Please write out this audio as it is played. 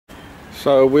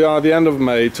So we are at the end of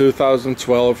May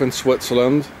 2012 in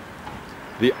Switzerland.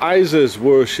 The Isis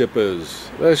worshippers.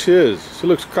 There she is. She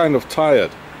looks kind of tired.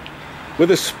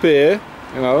 With a spear,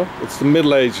 you know, it's the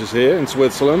Middle Ages here in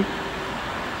Switzerland.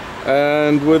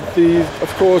 And with the,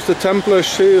 of course, the Templar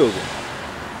shield.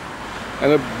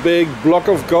 And a big block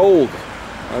of gold.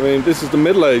 I mean, this is the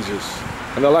Middle Ages.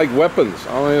 And they like weapons.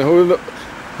 I mean,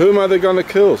 whom are they going to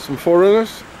kill? Some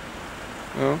foreigners?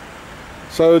 You know?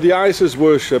 So the Isis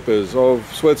worshippers of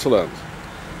Switzerland.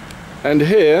 And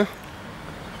here,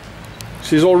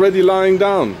 she's already lying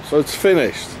down, so it's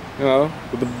finished, you know,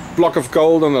 with the block of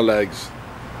gold on her legs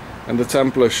and the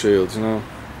Templar shields, you know.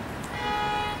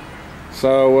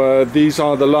 So these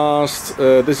are the last,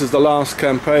 this is the last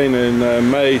campaign in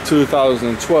May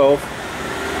 2012,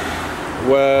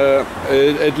 where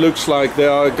it looks like they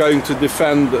are going to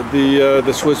defend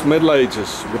the Swiss Middle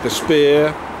Ages with the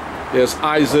spear. There's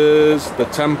Isis, the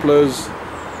Templars,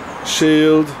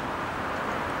 shield,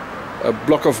 a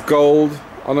block of gold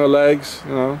on her legs,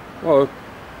 you know. Well,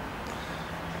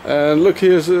 and look,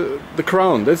 here's the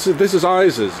crown. This is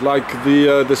Isis, like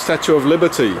the Statue of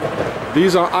Liberty.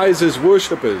 These are Isis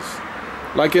worshippers,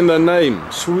 like in their name,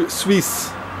 Suisse,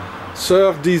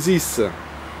 Sœurs d'Isis,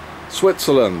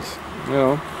 Switzerland, you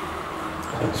know.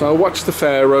 So watch the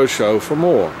Pharaoh show for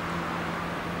more.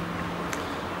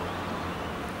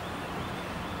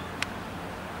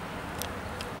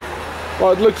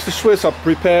 Well, it looks the Swiss are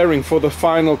preparing for the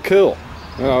final kill,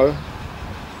 you know.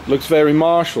 Looks very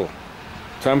martial.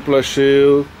 Templar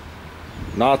shield,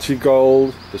 Nazi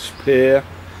gold, the spear.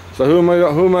 So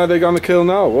whom are they going to kill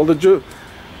now? Well,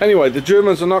 anyway, the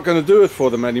Germans are not going to do it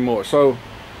for them anymore. So,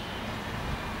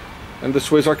 and the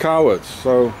Swiss are cowards.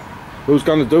 So, who's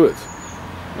going to do it?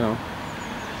 You know.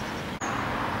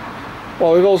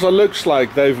 Well, it also looks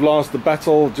like they've lost the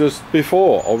battle just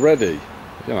before already.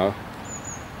 You know.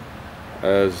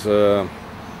 As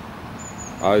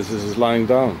Isis is lying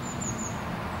down,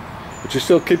 but she's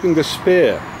still keeping the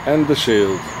spear and the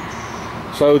shield.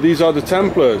 So these are the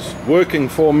Templars working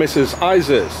for Mrs.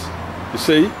 Isis. You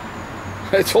see,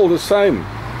 it's all the same.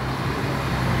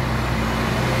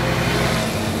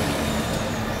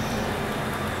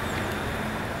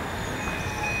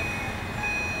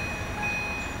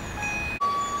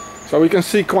 So we can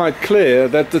see quite clear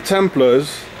that the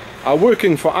Templars are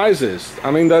working for Isis.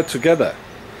 I mean, they're together.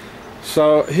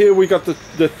 So here we got the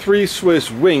three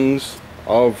Swiss wings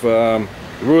of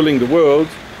ruling the world.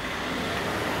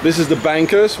 This is the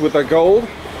bankers with their gold,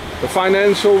 the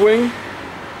financial wing.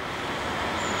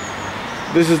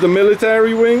 This is the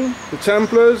military wing, the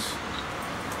Templars,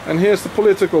 and here's the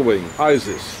political wing,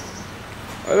 Isis.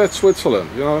 That's Switzerland,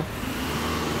 you know.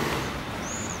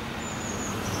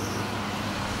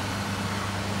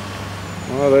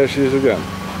 Oh, there she is again.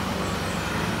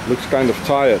 Looks kind of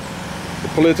tired. The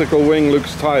political wing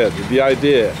looks tired. The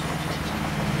idea,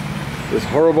 this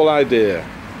horrible idea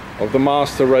of the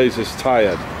master race is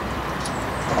tired.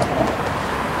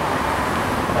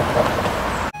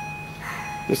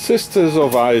 The Sisters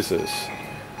of Isis.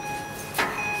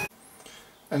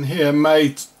 And here,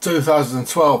 May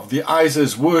 2012,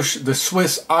 the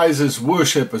Swiss Isis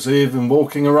worshippers are even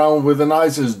walking around with an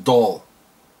Isis doll.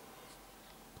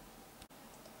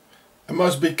 It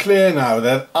must be clear now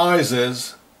that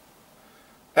Isis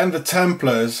and the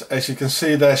Templars, as you can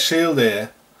see their shield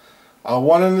here, are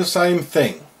one and the same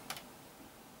thing.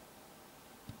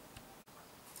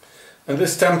 And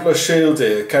this Templar shield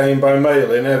here came by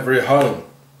mail in every home,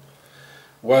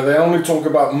 where they only talk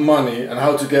about money and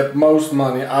how to get most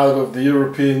money out of the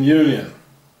European Union.